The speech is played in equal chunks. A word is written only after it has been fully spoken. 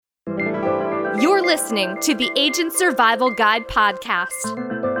listening to the Agent Survival Guide podcast,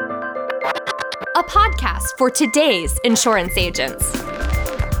 a podcast for today's insurance agents.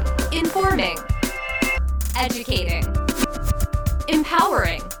 Informing, educating,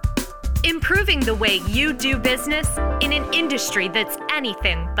 empowering, improving the way you do business in an industry that's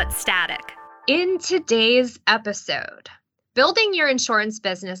anything but static. In today's episode, building your insurance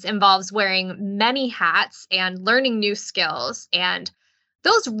business involves wearing many hats and learning new skills, and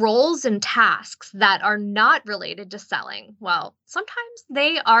those roles and tasks that are not related to selling, well, sometimes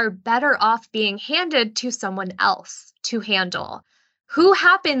they are better off being handed to someone else to handle, who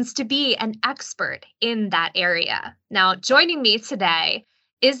happens to be an expert in that area. Now, joining me today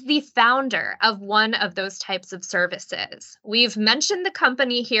is the founder of one of those types of services. We've mentioned the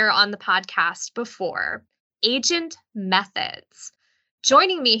company here on the podcast before, Agent Methods.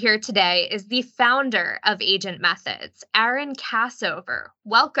 Joining me here today is the founder of Agent Methods, Aaron Kassover.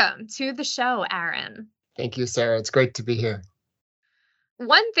 Welcome to the show, Aaron. Thank you, Sarah. It's great to be here.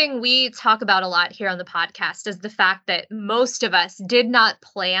 One thing we talk about a lot here on the podcast is the fact that most of us did not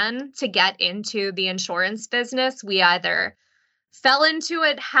plan to get into the insurance business. We either fell into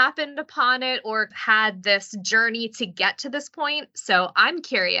it, happened upon it, or had this journey to get to this point. So I'm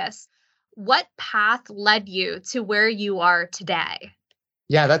curious, what path led you to where you are today?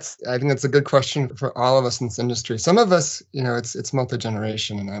 Yeah, I think that's a good question for all of us in this industry. Some of us, it's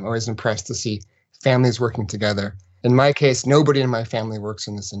multi-generation, and I'm always impressed to see families working together. In my case, nobody in my family works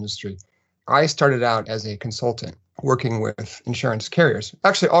in this industry. I started out as a consultant working with insurance carriers,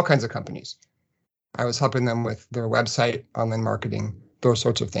 actually all kinds of companies. I was helping them with their website, online marketing, those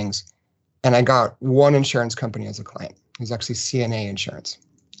sorts of things. And I got one insurance company as a client. It was actually CNA Insurance.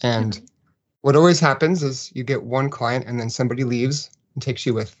 And what always happens is you get one client and then somebody leaves and takes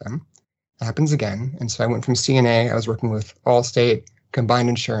you with them. It happens again. And so I went from CNA, I was working with Allstate, Combined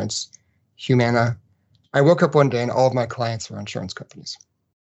Insurance, Humana. I woke up one day and all of my clients were insurance companies.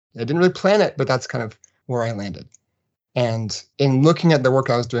 I didn't really plan it, but that's kind of where I landed. And in looking at the work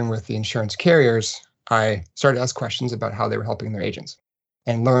I was doing with the insurance carriers, I started to ask questions about how they were helping their agents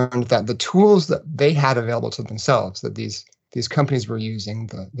and learned that the tools that they had available to themselves, that these companies were using,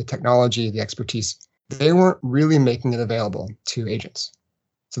 the technology, the expertise, they weren't really making it available to agents.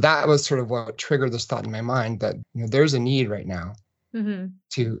 So that was sort of what triggered this thought in my mind that there's a need right now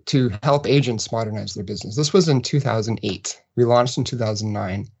to help agents modernize their business. This was in 2008. We launched in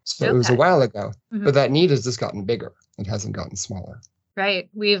 2009. So It was a while ago, but that need has just gotten bigger. It hasn't gotten smaller. Right.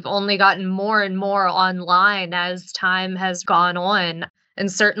 We've only gotten more and more online as time has gone on. And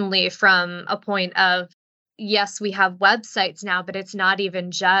certainly from a point of, yes, we have websites now, but it's not even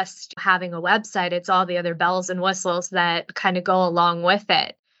just having a website. It's all the other bells and whistles that kind of go along with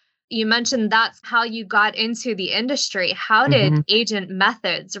it. You mentioned that's how you got into the industry. How did Agent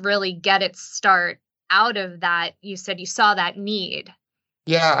Methods really get its start out of that? You said you saw that need.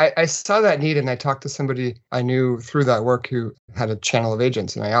 Yeah, I saw that need, and I talked to somebody I knew through that work who had a channel of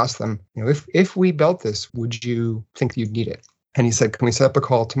agents, and I asked them, if we built this, would you think you'd need it? And he said, can we set up a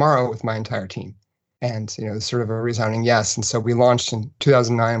call tomorrow with my entire team? And, sort of a resounding yes. And so we launched in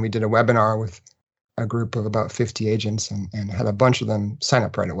 2009. We did a webinar with a group of about 50 agents and had a bunch of them sign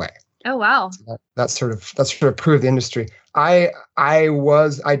up right away. Oh, wow. So that sort of proved the industry. I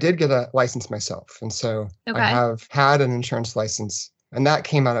did get a license myself. And so I have had an insurance license. And that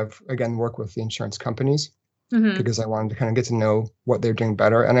came out of, again, work with the insurance companies because I wanted to kind of get to know what they're doing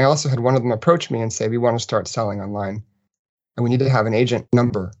better. And I also had one of them approach me and say, we want to start selling online. And we need to have an agent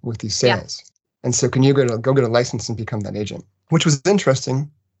number with these sales. Yeah. And so can you go get a license and become that agent? Which was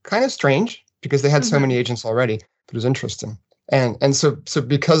interesting, kind of strange because they had so many agents already, but it was interesting. And so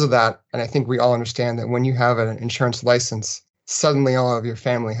because of that, and I think we all understand that when you have an insurance license, suddenly all of your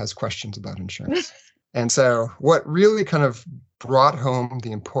family has questions about insurance. And so what really kind of brought home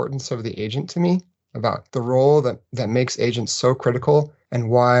the importance of the agent to me about the role that makes agents so critical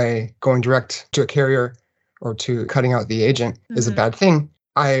and why going direct to a carrier or to cutting out the agent is a bad thing.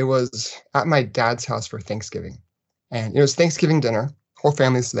 I was at my dad's house for Thanksgiving, and it was Thanksgiving dinner. Whole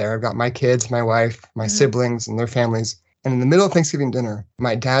family's there. I've got my kids, my wife, my siblings, and their families. And in the middle of Thanksgiving dinner,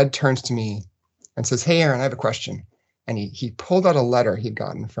 my dad turns to me and says, "Hey, Aaron, I have a question." And he pulled out a letter he'd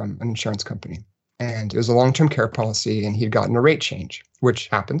gotten from an insurance company. And it was a long-term care policy, and he'd gotten a rate change, which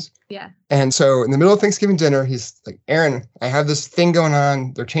happens. Yeah. And so in the middle of Thanksgiving dinner, he's like, "Aaron, I have this thing going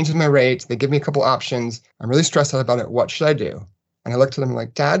on. They're changing my rate. They give me a couple options. I'm really stressed out about it. What should I do?" And I looked at him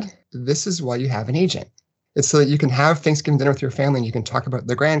like, "Dad, this is why you have an agent. It's so that you can have Thanksgiving dinner with your family and you can talk about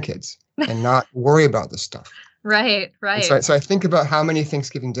the grandkids and not worry about this stuff." Right. So I think about how many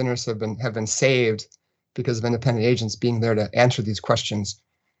Thanksgiving dinners have been saved because of independent agents being there to answer these questions.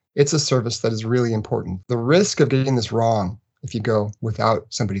 it's a service that is really important. The risk of getting this wrong, if you go without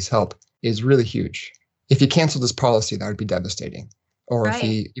somebody's help, is really huge. If you canceled this policy, that would be devastating. Or if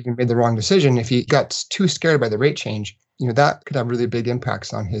he even made the wrong decision, if he got too scared by the rate change, that could have really big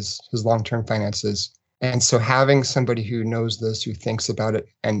impacts on his long-term finances. And so having somebody who knows this, who thinks about it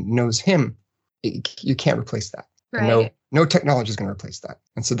and knows him, you can't replace that. Right. No technology is going to replace that.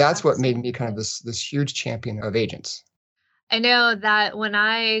 And so that's what made me kind of this huge champion of agents. I know that when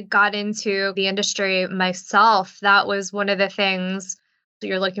I got into the industry myself, that was one of the things.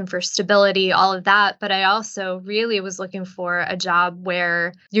 You're looking for stability, all of that. But I also really was looking for a job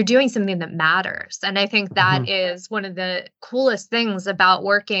where you're doing something that matters. And I think that is one of the coolest things about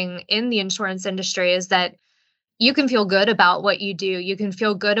working in the insurance industry is that you can feel good about what you do. You can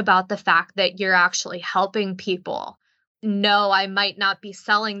feel good about the fact that you're actually helping people. No, I might not be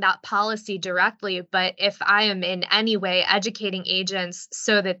selling that policy directly, but if I am in any way educating agents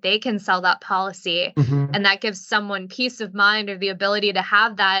so that they can sell that policy and that gives someone peace of mind or the ability to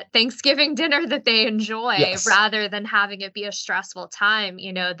have that Thanksgiving dinner that they enjoy rather than having it be a stressful time,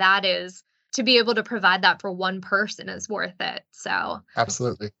 that is to be able to provide that for one person is worth it. So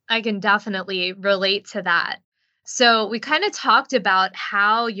absolutely. I can definitely relate to that. So we kind of talked about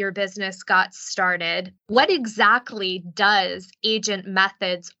how your business got started. What exactly does Agent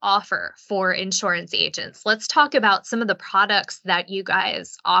Methods offer for insurance agents? Let's talk about some of the products that you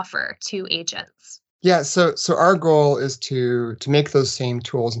guys offer to agents. Yeah, so our goal is to make those same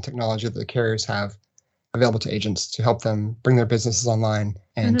tools and technology that the carriers have available to agents to help them bring their businesses online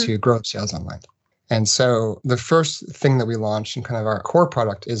and to grow sales online. And so the first thing that we launched and kind of our core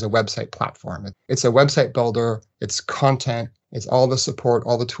product is a website platform. It's a website builder, it's content, it's all the support,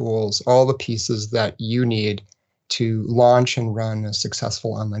 all the tools, all the pieces that you need to launch and run a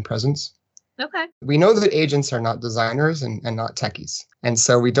successful online presence. Okay. We know that agents are not designers and not techies. And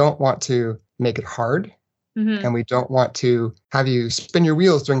so we don't want to make it hard. And we don't want to have you spin your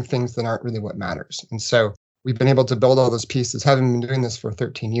wheels doing things that aren't really what matters. And so we've been able to build all those pieces, having been doing this for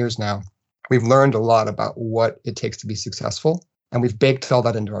 13 years now. We've learned a lot about what it takes to be successful, and we've baked all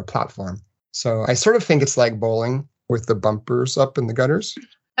that into our platform. So I sort of think it's like bowling with the bumpers up in the gutters.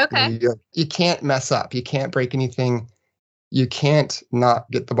 Okay. You can't mess up. You can't break anything. You can't not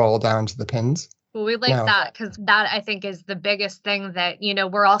get the ball down to the pins. Well, we like that because that I think is the biggest thing that,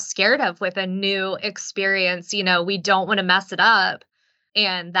 we're all scared of with a new experience. We don't want to mess it up.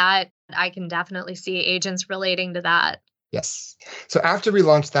 And that I can definitely see agents relating to that. Yes. So after we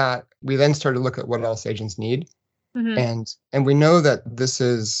launched that, we then started to look at what else agents need. And we know that this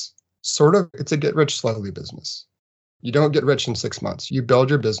is it's a get rich slowly business. You don't get rich in 6 months. You build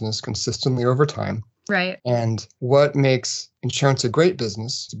your business consistently over time. Right. And what makes insurance a great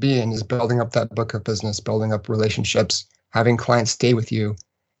business to be in is building up that book of business, building up relationships, having clients stay with you,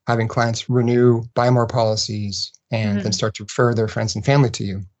 having clients renew, buy more policies, and then start to refer their friends and family to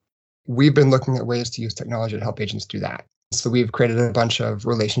you. We've been looking at ways to use technology to help agents do that. So we've created a bunch of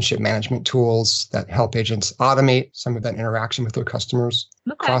relationship management tools that help agents automate some of that interaction with their customers,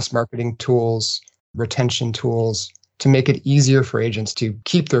 cross-marketing tools, retention tools, to make it easier for agents to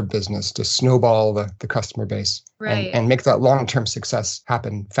keep their business, to snowball the customer base and make that long-term success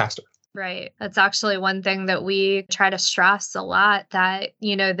happen faster. Right. That's actually one thing that we try to stress a lot, that,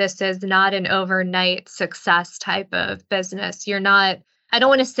 this is not an overnight success type of business. I don't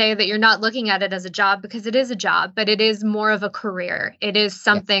want to say that you're not looking at it as a job, because it is a job, but it is more of a career. It is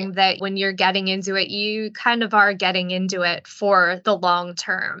something that when you're getting into it, you kind of are getting into it for the long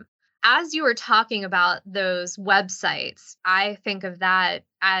term. As you were talking about those websites, I think of that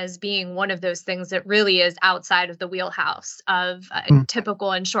as being one of those things that really is outside of the wheelhouse of a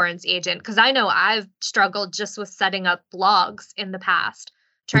typical insurance agent. Because I know I've struggled just with setting up blogs in the past,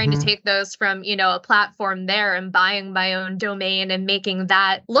 trying to take those from, a platform there and buying my own domain and making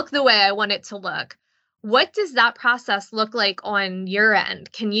that look the way I want it to look. What does that process look like on your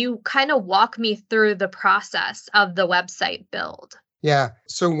end? Can you kind of walk me through the process of the website build? Yeah.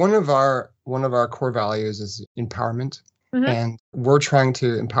 So one of our core values is empowerment. And we're trying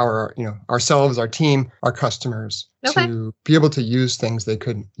to empower, ourselves, our team, our customers to be able to use things they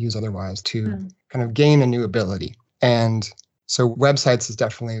couldn't use otherwise, to kind of gain a new ability. And so websites is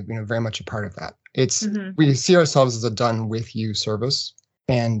definitely, very much a part of that. It's we see ourselves as a done with you service.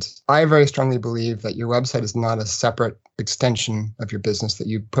 And I very strongly believe that your website is not a separate extension of your business that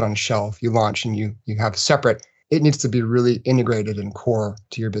you put on a shelf, you launch and you have separate. It needs to be really integrated and core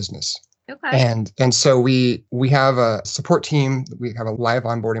to your business. Okay. And so we have a support team. We have a live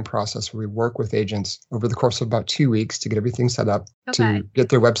onboarding process where we work with agents over the course of about 2 weeks to get everything set up, to get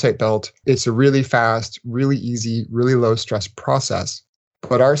their website built. It's a really fast, really easy, really low stress process.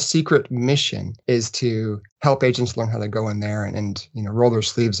 But our secret mission is to help agents learn how to go in there and roll their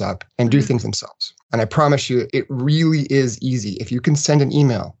sleeves up and do things themselves. And I promise you, it really is easy. If you can send an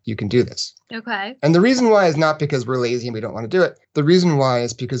email, you can do this. Okay. And the reason why is not because we're lazy and we don't want to do it. The reason why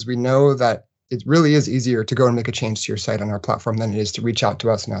is because we know that it really is easier to go and make a change to your site on our platform than it is to reach out to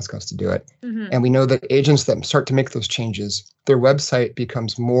us and ask us to do it. And we know that agents that start to make those changes, their website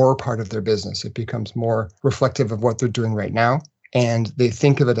becomes more part of their business. It becomes more reflective of what they're doing right now. And they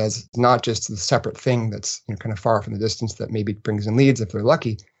think of it as not just the separate thing that's kind of far off in the distance that maybe brings in leads if they're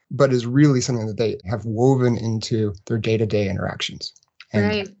lucky, but is really something that they have woven into their day-to-day interactions.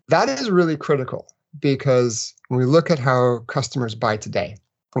 And that is really critical because when we look at how customers buy today,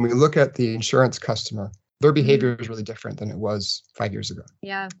 when we look at the insurance customer, their behavior is really different than it was 5 years ago.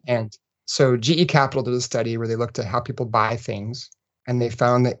 Yeah. And so GE Capital did a study where they looked at how people buy things, and they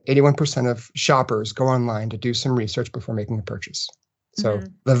found that 81% of shoppers go online to do some research before making a purchase. So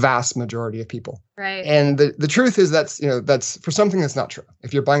the vast majority of people. Right. And the truth is that's for something that's not true.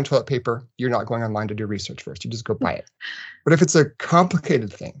 If you're buying toilet paper, you're not going online to do research first. You just go buy it. But if it's a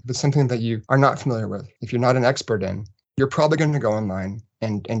complicated thing, if it's something that you are not familiar with, if you're not an expert in, you're probably going to go online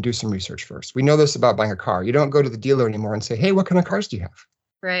and do some research first. We know this about buying a car. You don't go to the dealer anymore and say, hey, what kind of cars do you have?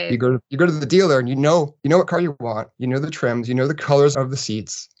 Right. You go to the dealer and you know what car you want. You know the trims. You know the colors of the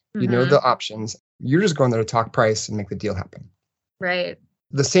seats. You know the options. You're just going there to talk price and make the deal happen. Right.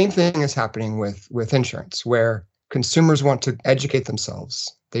 The same thing is happening with insurance, where consumers want to educate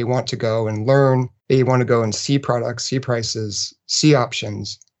themselves. They want to go and learn. They want to go and see products, see prices, see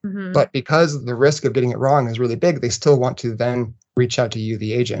options. But because the risk of getting it wrong is really big, they still want to then reach out to you,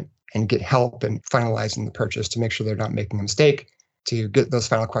 the agent, and get help in finalizing the purchase to make sure they're not making a mistake, to get those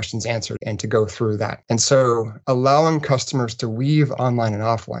final questions answered and to go through that. And so allowing customers to weave online and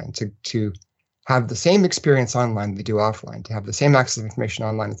offline, to have the same experience online they do offline, to have the same access to information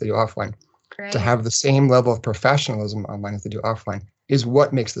online as they do offline, to have the same level of professionalism online as they do offline, is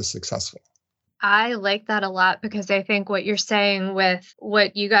what makes this successful. I like that a lot because I think what you're saying with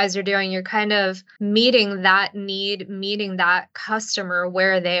what you guys are doing, you're kind of meeting that need, meeting that customer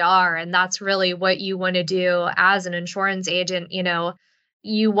where they are. And that's really what you want to do as an insurance agent.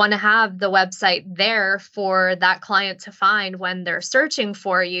 You want to have the website there for that client to find when they're searching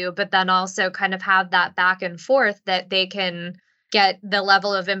for you, but then also kind of have that back and forth that they can get the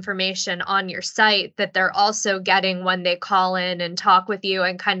level of information on your site that they're also getting when they call in and talk with you,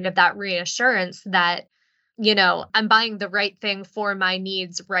 and kind of that reassurance that, I'm buying the right thing for my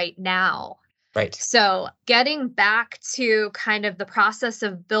needs right now. Right. So getting back to kind of the process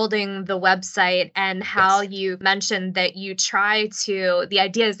of building the website and how you mentioned that you the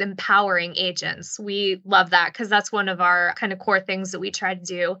idea is empowering agents. We love that because that's one of our kind of core things that we try to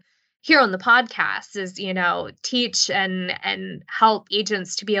do here on the podcast is, teach and help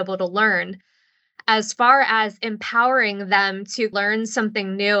agents to be able to learn. As far as empowering them to learn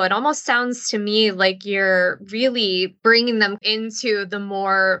something new, it almost sounds to me like you're really bringing them into the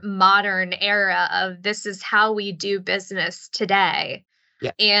more modern era of this is how we do business today.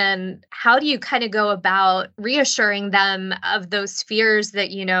 Yeah. And how do you kind of go about reassuring them of those fears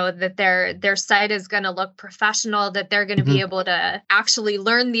that, that their site is going to look professional, that they're going to be able to actually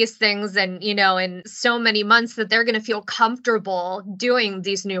learn these things and, in so many months that they're going to feel comfortable doing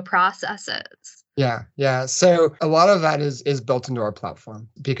these new processes? Yeah. So a lot of that is built into our platform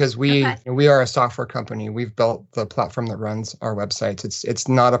because we are a software company. We've built the platform that runs our websites. It's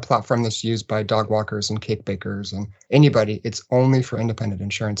not a platform that's used by dog walkers and cake bakers and anybody. It's only for independent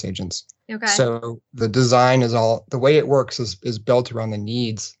insurance agents. Okay. So the design the way it works is built around the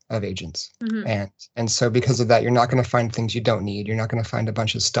needs of agents. And so because of that, you're not going to find things you don't need. You're not going to find a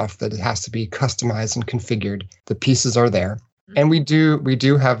bunch of stuff that has to be customized and configured. The pieces are there. And we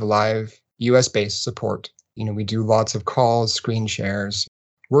do have live US-based support. We do lots of calls, screen shares.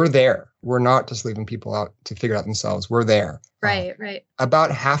 We're there. We're not just leaving people out to figure it out themselves. We're there. Right. About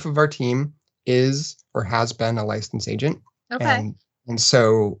half of our team is or has been a licensed agent. Okay. And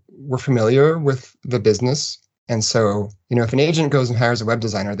so we're familiar with the business. And so, if an agent goes and hires a web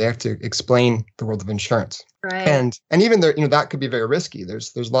designer, they have to explain the world of insurance. Right. And even there, that could be very risky.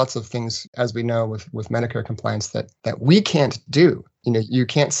 There's lots of things, as we know, with Medicare compliance that we can't do. You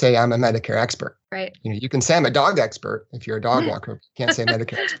can't say I'm a Medicare expert. Right. You can say I'm a dog expert if you're a dog walker. You can't say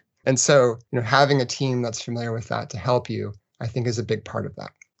Medicare expert. And so, having a team that's familiar with that to help you, I think is a big part of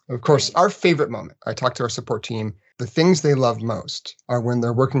that. Of course, our favorite moment, I talk to our support team, the things they love most are when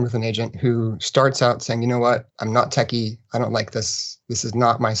they're working with an agent who starts out saying, you know what, I'm not techie. I don't like this. This is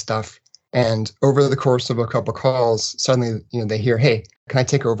not my stuff. And over the course of a couple of calls, suddenly, they hear, hey, can I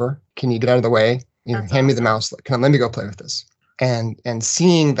take over? Can you get out of the way? Hand me the mouse. Let me go play with this. And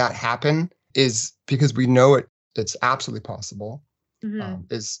seeing that happen is because we know it's absolutely possible.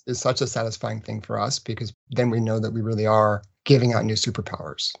 Is such a satisfying thing for us, because then we know that we really are giving out new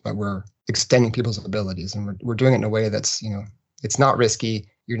superpowers, that we're extending people's abilities, and we're doing it in a way that's, it's not risky.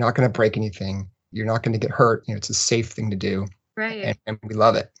 You're not going to break anything. You're not going to get hurt. It's a safe thing to do. Right. And we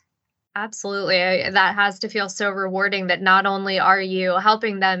love it. Absolutely. That has to feel so rewarding, that not only are you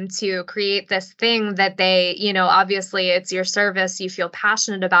helping them to create this thing that they, obviously it's your service, you feel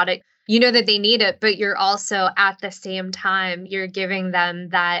passionate about it, you know that they need it, but you're also at the same time, you're giving them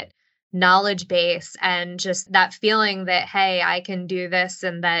that knowledge base and just that feeling that, hey, I can do this,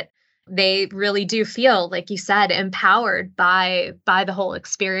 and that they really do feel, like you said, empowered by the whole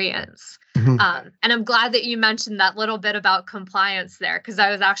experience. And I'm glad that you mentioned that little bit about compliance there, because I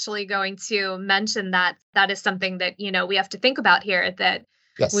was actually going to mention that is something that, we have to think about here, that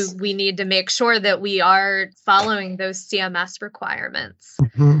yes, we need to make sure that we are following those CMS requirements.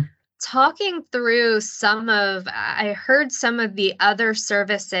 Talking through I heard some of the other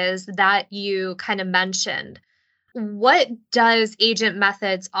services that you kind of mentioned. What does Agent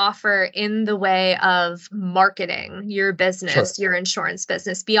Methods offer in the way of marketing your business, your insurance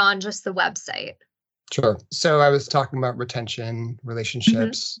business, beyond just the website? Sure. So I was talking about retention,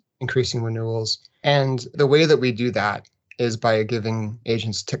 relationships, increasing renewals. And the way that we do that is by giving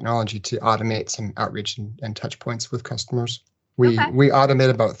agents technology to automate some outreach and touch points with customers. We automate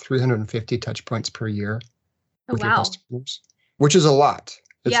about 350 touch points per year with your customers, which is a lot.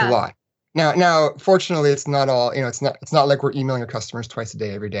 It's a lot. Now, fortunately, it's not all, it's not like we're emailing our customers twice a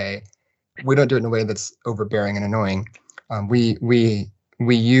day, every day. We don't do it in a way that's overbearing and annoying. We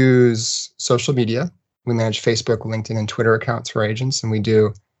use social media. We manage Facebook, LinkedIn, and Twitter accounts for agents, and we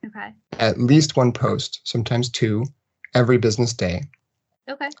do at least one post, sometimes two, every business day.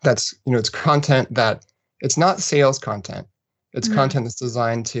 That's, it's content that, it's not sales content. It's content that's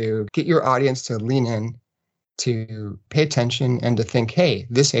designed to get your audience to lean in, to pay attention, and to think, hey,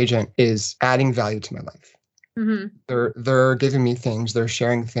 this agent is adding value to my life. They're giving me things, they're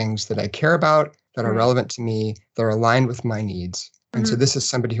sharing things that I care about, that are relevant to me, that are aligned with my needs. And so this is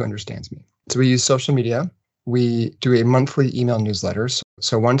somebody who understands me. So we use social media. We do a monthly email newsletter.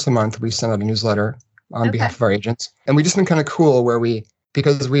 So once a month, we send out a newsletter on behalf of our agents. And we just been kind of cool where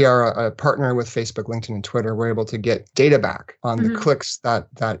because we are a partner with Facebook, LinkedIn, and Twitter, we're able to get data back on the clicks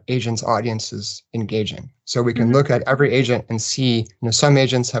that agent's audience is engaging. So we can look at every agent and see, some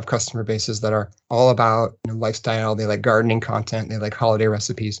agents have customer bases that are all about lifestyle. They like gardening content. They like holiday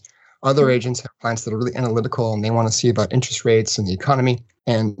recipes. Other agents have clients that are really analytical, and they want to see about interest rates and the economy.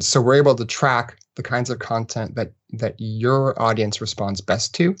 And so we're able to track the kinds of content that your audience responds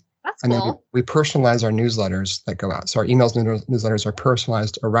best to. That's and cool. then we personalize our newsletters that go out. So our emails and newsletters are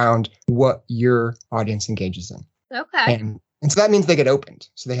personalized around what your audience engages in. Okay. And so that means they get opened.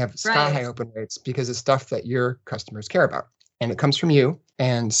 So they have sky-high open rates because it's stuff that your customers care about. And it comes from you.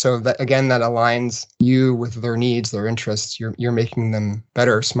 And so that aligns you with their needs, their interests. You're making them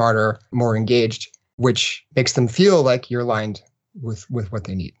better, smarter, more engaged, which makes them feel like you're aligned with what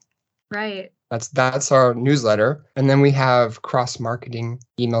they need. Right. That's our newsletter. And then we have cross-marketing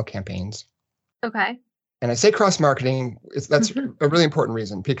email campaigns. Okay. And I say cross-marketing, that's a really important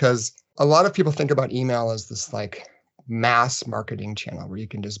reason, because a lot of people think about email as this like mass marketing channel where you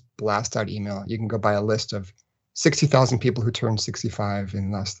can just blast out email. You can go buy a list of 60,000 people who turned 65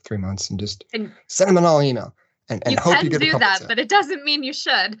 in the last 3 months and just send them an all email and hope you get a couple. You can do that, but it doesn't mean you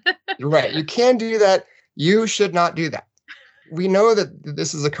should. Right. You can do that. You should not do that. We know that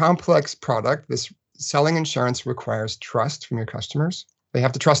this is a complex product. This selling insurance requires trust from your customers. They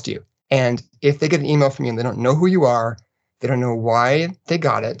have to trust you. And if they get an email from you and they don't know who you are, they don't know why they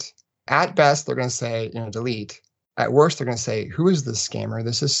got it, at best, they're going to say, delete. At worst, they're going to say, who is this scammer?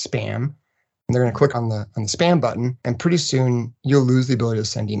 This is spam. And they're going to click on the spam button. And pretty soon you'll lose the ability to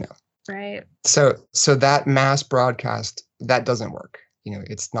send email. Right. So that mass broadcast, that doesn't work.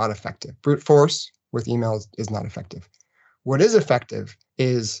 It's not effective. Brute force with emails is not effective. What is effective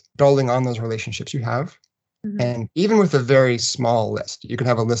is building on those relationships you have. And even with a very small list, you can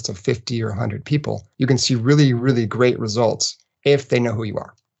have a list of 50 or 100 people. You can see really, really great results if they know who you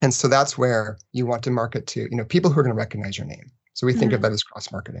are. And so that's where you want to market to, people who are going to recognize your name. So we think of that as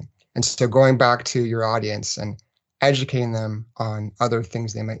cross-marketing. And so going back to your audience and educating them on other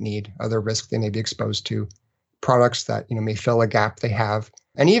things they might need, other risks they may be exposed to, products that, may fill a gap they have,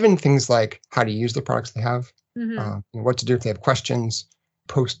 and even things like how to use the products they have. What to do if they have questions,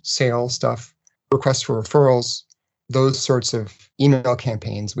 post-sale stuff, requests for referrals, those sorts of email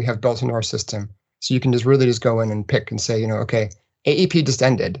campaigns we have built into our system. So you can just go in and pick and say, okay, AEP just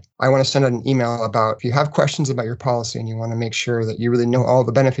ended. I want to send out an email about if you have questions about your policy and you want to make sure that you really know all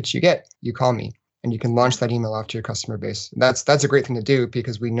the benefits you get, you call me. And you can launch that email out to your customer base. That's a great thing to do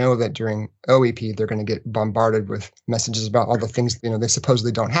because we know that during OEP, they're going to get bombarded with messages about all the things, they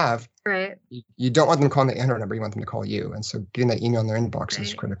supposedly don't have. Right. You don't want them calling the 800 number. You want them to call you. And so getting that email in their inbox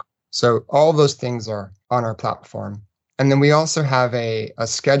is critical. So all those things are on our platform. And then we also have a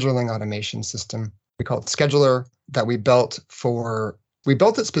scheduling automation system. We call it Scheduler that we built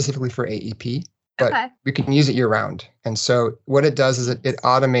it specifically for AEP, but we can use it year round. And so what it does is it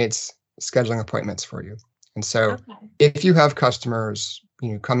automates scheduling appointments for you. And so if you have customers,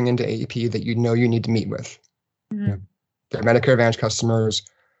 coming into AEP that you need to meet with, they're Medicare Advantage customers,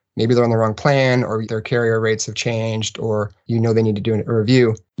 maybe they're on the wrong plan or their carrier rates have changed or they need to do a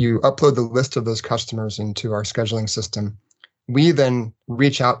review, you upload the list of those customers into our scheduling system. We then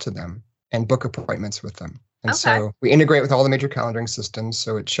reach out to them and book appointments with them. And so we integrate with all the major calendaring systems.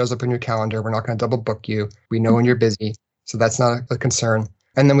 So it shows up in your calendar. We're not going to double book you. We know when you're busy. So that's not a concern.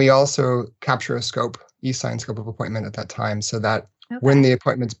 And then we also capture a scope, e-sign scope of appointment at that time so that when the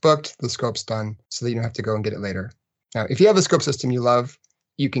appointment's booked, the scope's done so that you don't have to go and get it later. Now, if you have a scope system you love,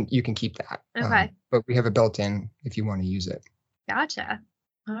 you can keep that. But we have it built in if you want to use it. Gotcha.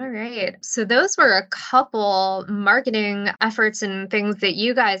 All right. So those were a couple marketing efforts and things that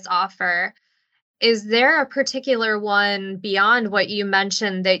you guys offer. Is there a particular one beyond what you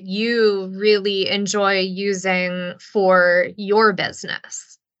mentioned that you really enjoy using for your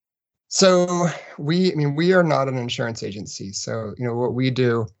business? So we are not an insurance agency. So, what we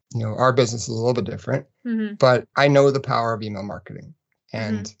do, our business is a little bit different, but I know the power of email marketing.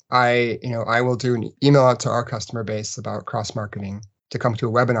 And I will do an email out to our customer base about cross marketing to come to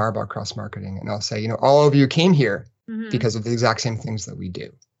a webinar about cross marketing. And I'll say, all of you came here because of the exact same things that we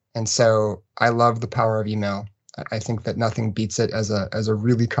do. And so I love the power of email. I think that nothing beats it as a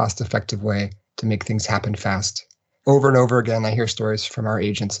really cost-effective way to make things happen fast. Over and over again, I hear stories from our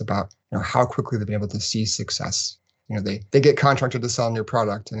agents about how quickly they've been able to see success. They get contracted to sell a new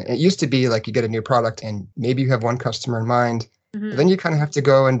product. And it used to be like you get a new product and maybe you have one customer in mind, but then you kind of have to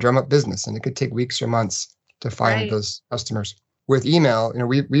go and drum up business. And it could take weeks or months to find those customers. With email,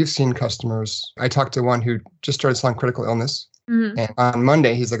 we've seen customers. I talked to one who just started selling critical illness. And on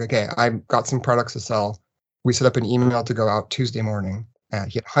Monday, he's like, okay, I've got some products to sell. We set up an email to go out Tuesday morning.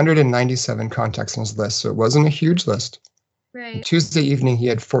 He had 197 contacts on his list, so it wasn't a huge list. Right. And Tuesday evening, he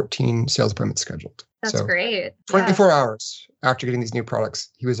had 14 sales appointments scheduled. That's great. 24 hours after getting these new products,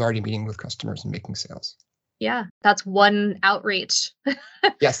 he was already meeting with customers and making sales. Yeah, that's one outreach.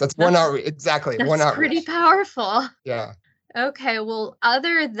 Yes, that's one outreach. Exactly, one outreach. That's pretty powerful. Yeah. Okay, well,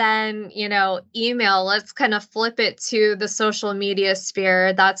 other than, email, let's kind of flip it to the social media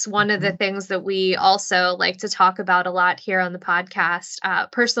sphere. That's one of the things that we also like to talk about a lot here on the podcast.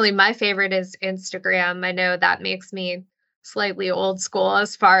 Personally, my favorite is Instagram. I know that makes me slightly old school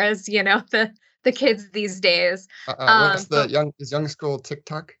as far as, the kids these days. What's is young school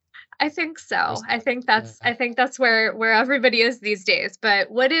TikTok? I think so. I think that's where everybody is these days.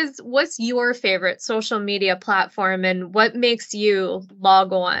 But what's your favorite social media platform and what makes you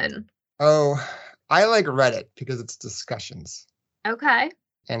log on? Oh, I like Reddit because it's discussions. Okay.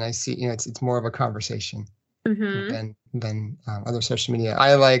 And I see, it's more of a conversation than other social media.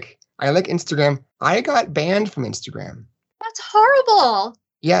 I like Instagram. I got banned from Instagram. That's horrible.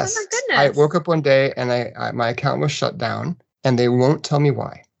 Yes. Oh my goodness. I woke up one day and my account was shut down and they won't tell me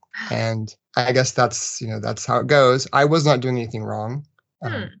why. And I guess that's how it goes. I was not doing anything wrong.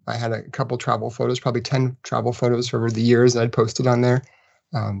 I had a couple travel photos, probably 10 travel photos over the years that I'd posted on there.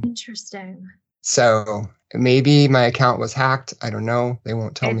 Interesting. So maybe my account was hacked. I don't know. They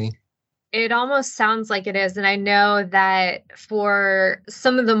won't tell me. It almost sounds like it is. And I know that for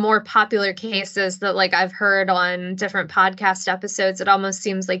some of the more popular cases that I've heard on different podcast episodes, it almost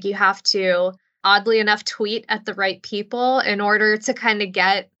seems like you have to, oddly enough, tweet at the right people in order to kind of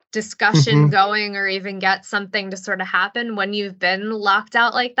get discussion going or even get something to sort of happen when you've been locked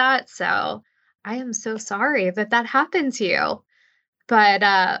out like that. So I am so sorry that happened to you. But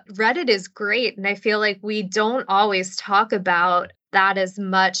Reddit is great. And I feel like we don't always talk about that as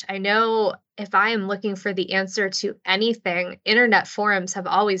much. I know if I am looking for the answer to anything, internet forums have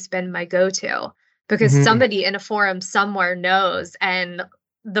always been my go-to because somebody in a forum somewhere knows. And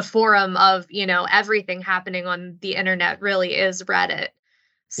the forum of, everything happening on the internet really is Reddit.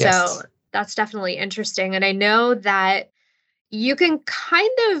 So that's definitely interesting. And I know that you can kind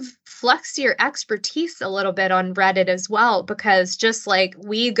of flex your expertise a little bit on Reddit as well, because just like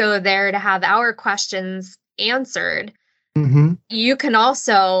we go there to have our questions answered, you can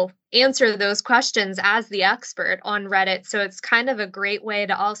also answer those questions as the expert on Reddit. So it's kind of a great way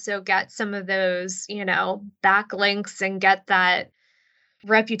to also get some of those, backlinks and get that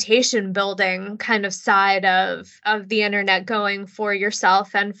reputation building kind of side of the internet going for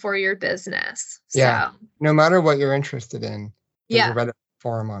yourself and for your business. Yeah. So, no matter what you're interested in, there's a Reddit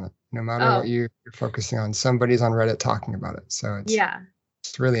forum on it. No matter what you're focusing on, somebody's on Reddit talking about it. So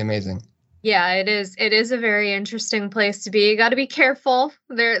it's really amazing. Yeah, it is. It is a very interesting place to be. You got to be careful.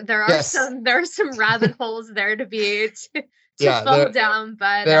 There are some rabbit holes there to be fall down.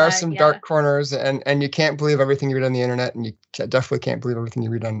 But there are some dark corners, and you can't believe everything you read on the internet, and you definitely can't believe everything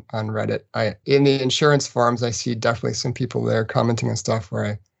you read on Reddit. In the insurance forums, I see definitely some people there commenting on stuff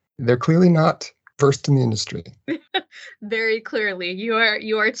where they're clearly not versed in the industry. Very clearly, you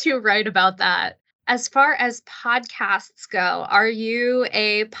are too right about that. As far as podcasts go, are you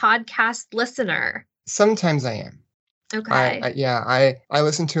a podcast listener? Sometimes I am. Okay. I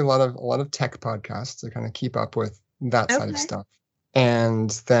listen to a lot of tech podcasts to kind of keep up with that side of stuff. And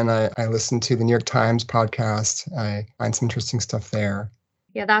then I listen to the New York Times podcast. I find some interesting stuff there.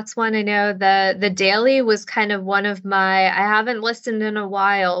 Yeah, that's one I know. The Daily was kind of one of I haven't listened in a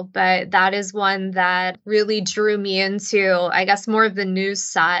while, but that is one that really drew me into, I guess, more of the news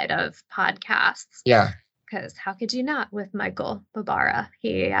side of podcasts. Yeah. Because how could you not with Michael Barbaro?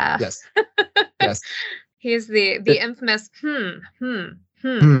 Yes. He's the infamous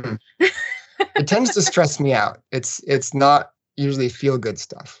It tends to stress me out. It's not usually feel good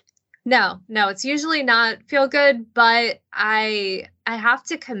stuff. No, it's usually not feel good, but I have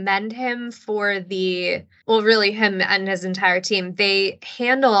to commend him for really him and his entire team. They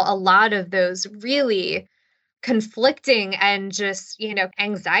handle a lot of those really conflicting and just,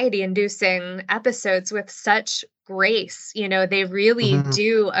 anxiety inducing episodes with such grace. They really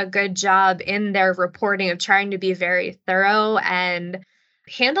do a good job in their reporting of trying to be very thorough and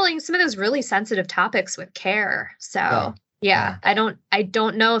handling some of those really sensitive topics with care. So yeah, I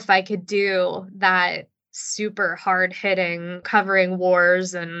don't know if I could do that super hard hitting covering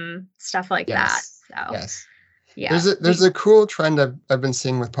wars and stuff like that. So yeah. There's a cool trend I've been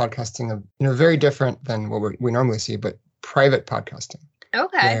seeing with podcasting of, very different than what we normally see, but private podcasting.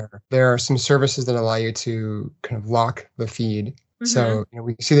 Okay. There are some services that allow you to kind of lock the feed. So,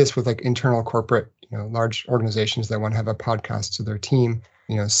 we see this with like internal corporate, large organizations that want to have a podcast to their team,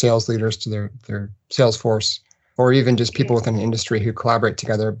 sales leaders to their sales force, or even just people within an industry who collaborate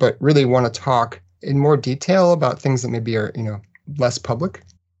together, but really want to talk in more detail about things that maybe are, less public.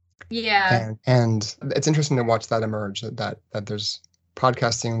 Yeah. And it's interesting to watch that emerge, that there's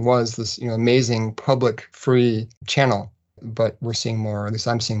podcasting was this, amazing public free channel, but we're seeing more, at least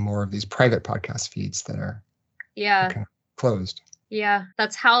I'm seeing more of these private podcast feeds that are kind of closed. Yeah,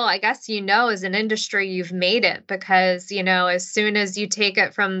 that's how I guess, as an industry, you've made it because, as soon as you take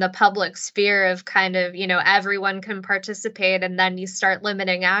it from the public sphere of kind of, everyone can participate and then you start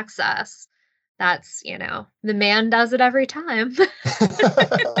limiting access. That's, the man does it every time.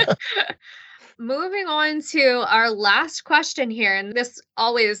 Moving on to our last question here, and this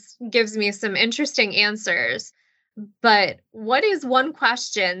always gives me some interesting answers. But what is one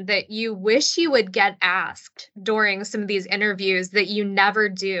question that you wish you would get asked during some of these interviews that you never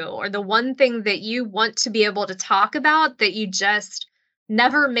do, or the one thing that you want to be able to talk about that you just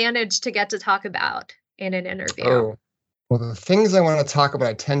never manage to get to talk about in an interview? Oh, well, the things I want to talk about,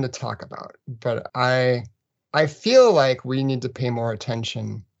 I tend to talk about, but I feel like we need to pay more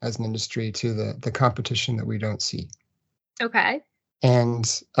attention as an industry to the competition that we don't see. Okay.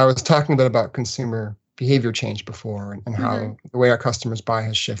 And I was talking a bit about consumer behavior change before and how the way our customers buy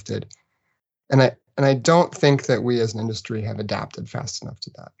has shifted. And I don't think that we as an industry have adapted fast enough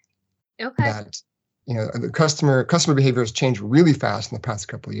to that. Okay. That, the customer behavior has changed really fast in the past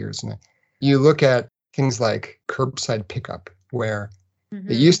couple of years. And you look at things like curbside pickup, where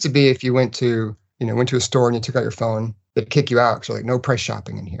it used to be if you went to a store and you took out your phone, they'd kick you out because like no price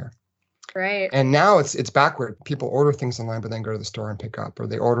shopping in here. Right. And now it's backward. People order things online, but then go to the store and pick up, or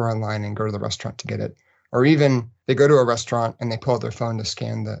they order online and go to the restaurant to get it. Or even they go to a restaurant and they pull out their phone to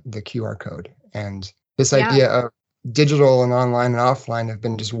scan the QR code. And this idea of digital and online and offline have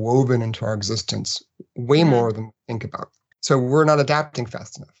been just woven into our existence way more than we think about. So we're not adapting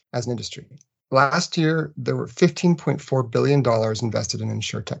fast enough as an industry. Last year, there were $15.4 billion invested in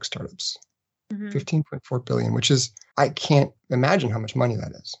insurtech startups. $15.4 billion, which is, I can't imagine how much money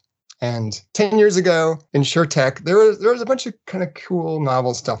that is. And 10 years ago, insurtech, there was a bunch of kind of cool,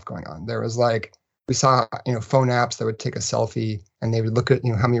 novel stuff going on. There was like, we saw, phone apps that would take a selfie and they would look at,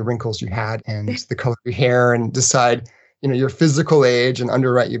 how many wrinkles you had and the color of your hair and decide, your physical age and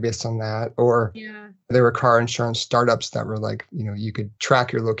underwrite you based on that. Or there were car insurance startups that were like, you could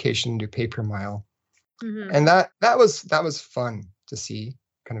track your location and do pay per mile. Mm-hmm. And that was fun to see,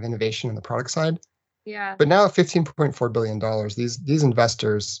 kind of innovation on the product side. Yeah. But now $15.4 billion, these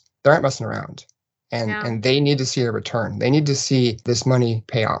investors, they aren't messing around. And they need to see a return. They need to see this money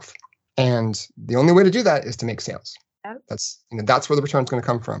pay off. And the only way to do that is to make sales. Yep. That's where the return is going to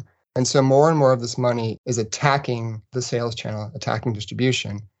come from. And so more and more of this money is attacking the sales channel, attacking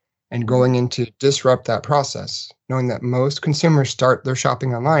distribution, and going in to disrupt that process, knowing that most consumers start their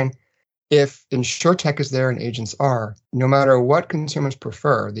shopping online. If InsurTech is there and agents are, no matter what consumers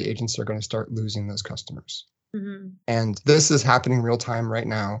prefer, the agents are going to start losing those customers. Mm-hmm. And this is happening real time right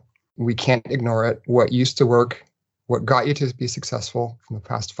now. We can't ignore it. What used to work, what got you to be successful from the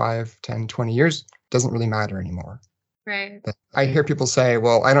past 5, 10, 20 years doesn't really matter anymore. Right. I hear people say,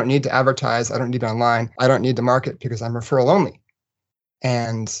 well, I don't need to advertise. I don't need online. I don't need to market because I'm referral only.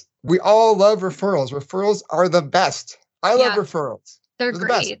 And we all love referrals. Referrals are the best. I love referrals. They're the great.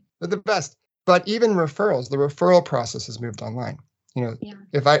 best. They're the best. But even referrals, the referral process has moved online.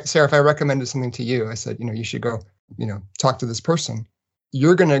 If I recommended something to you, I said, you should go, talk to this person.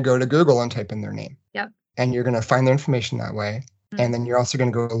 You're going to go to Google and type in their name. Yep. And you're going to find their information that way. Mm-hmm. And then you're also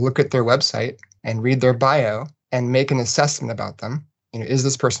going to go look at their website and read their bio and make an assessment about them. Is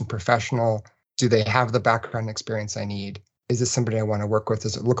this person professional? Do they have the background experience I need? Is this somebody I want to work with?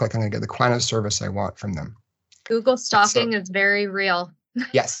 Does it look like I'm going to get the kind of service I want from them? Google stalking is very real.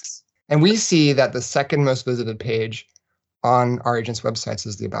 Yes. And we see that the second most visited page on our agents' websites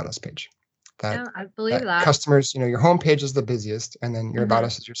is the About Us page. I believe that. Customers, your home page is the busiest, and then your About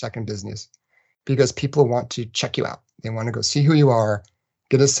Us is your second busiest, because people want to check you out. They want to go see who you are,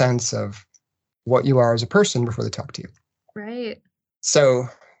 get a sense of what you are as a person before they talk to you. Right. So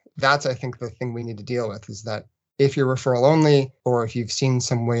that's, I think, the thing we need to deal with is that if you're referral only, or if you've seen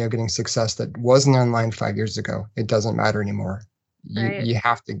some way of getting success that wasn't online 5 years ago, it doesn't matter anymore. You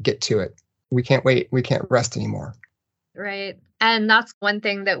have to get to it. We can't wait. We can't rest anymore. Right. And that's one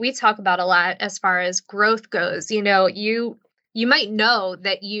thing that we talk about a lot as far as growth goes. You might know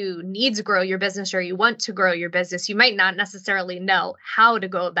that you need to grow your business or you want to grow your business. You might not necessarily know how to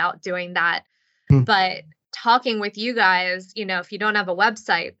go about doing that. But talking with you guys, if you don't have a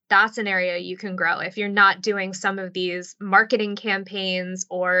website, that's an area you can grow. If you're not doing some of these marketing campaigns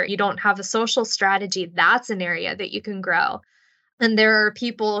or you don't have a social strategy, that's an area that you can grow. And there are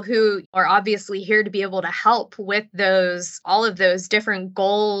people who are obviously here to be able to help with all of those different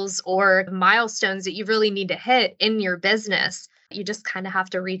goals or milestones that you really need to hit in your business. You just kind of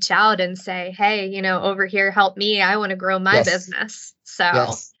have to reach out and say, hey, over here, help me. I want to grow my business.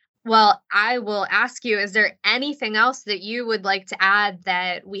 So, well, I will ask you, is there anything else that you would like to add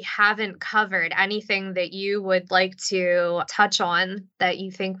that we haven't covered? Anything that you would like to touch on that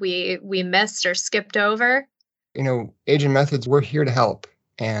you think we missed or skipped over? Agent Methods, we're here to help.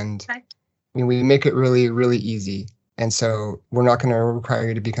 And we make it really, really easy. And so we're not going to require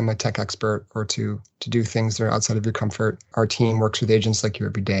you to become a tech expert or to do things that are outside of your comfort. Our team works with agents like you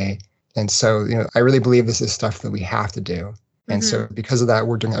every day. And so, I really believe this is stuff that we have to do. And so because of that,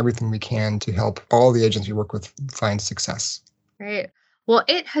 we're doing everything we can to help all the agents we work with find success. Great. Well,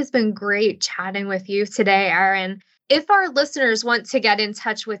 it has been great chatting with you today, Aaron. If our listeners want to get in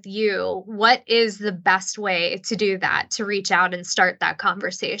touch with you, what is the best way to do that, to reach out and start that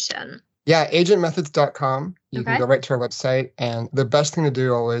conversation? Yeah, agentmethods.com. You can go right to our website. And the best thing to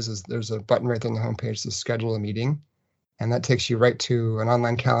do always is there's a button right there on the homepage to schedule a meeting. And that takes you right to an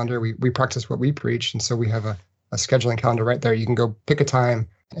online calendar. We practice what we preach. And so we have a scheduling calendar right there. You can go pick a time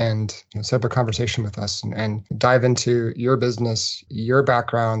and set up a conversation with us and dive into your business, your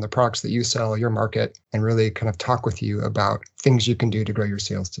background, the products that you sell, your market, and really kind of talk with you about things you can do to grow your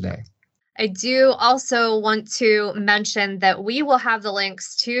sales today. I do also want to mention that we will have the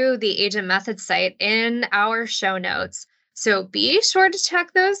links to the Agent Methods site in our show notes. So be sure to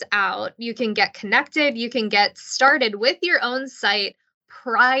check those out. You can get connected. You can get started with your own site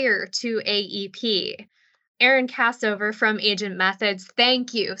prior to AEP. Aaron Kassover from Agent Methods,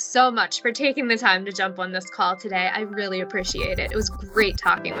 thank you so much for taking the time to jump on this call today. I really appreciate it. It was great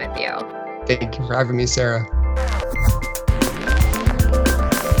talking with you. Thank you for having me, Sarah.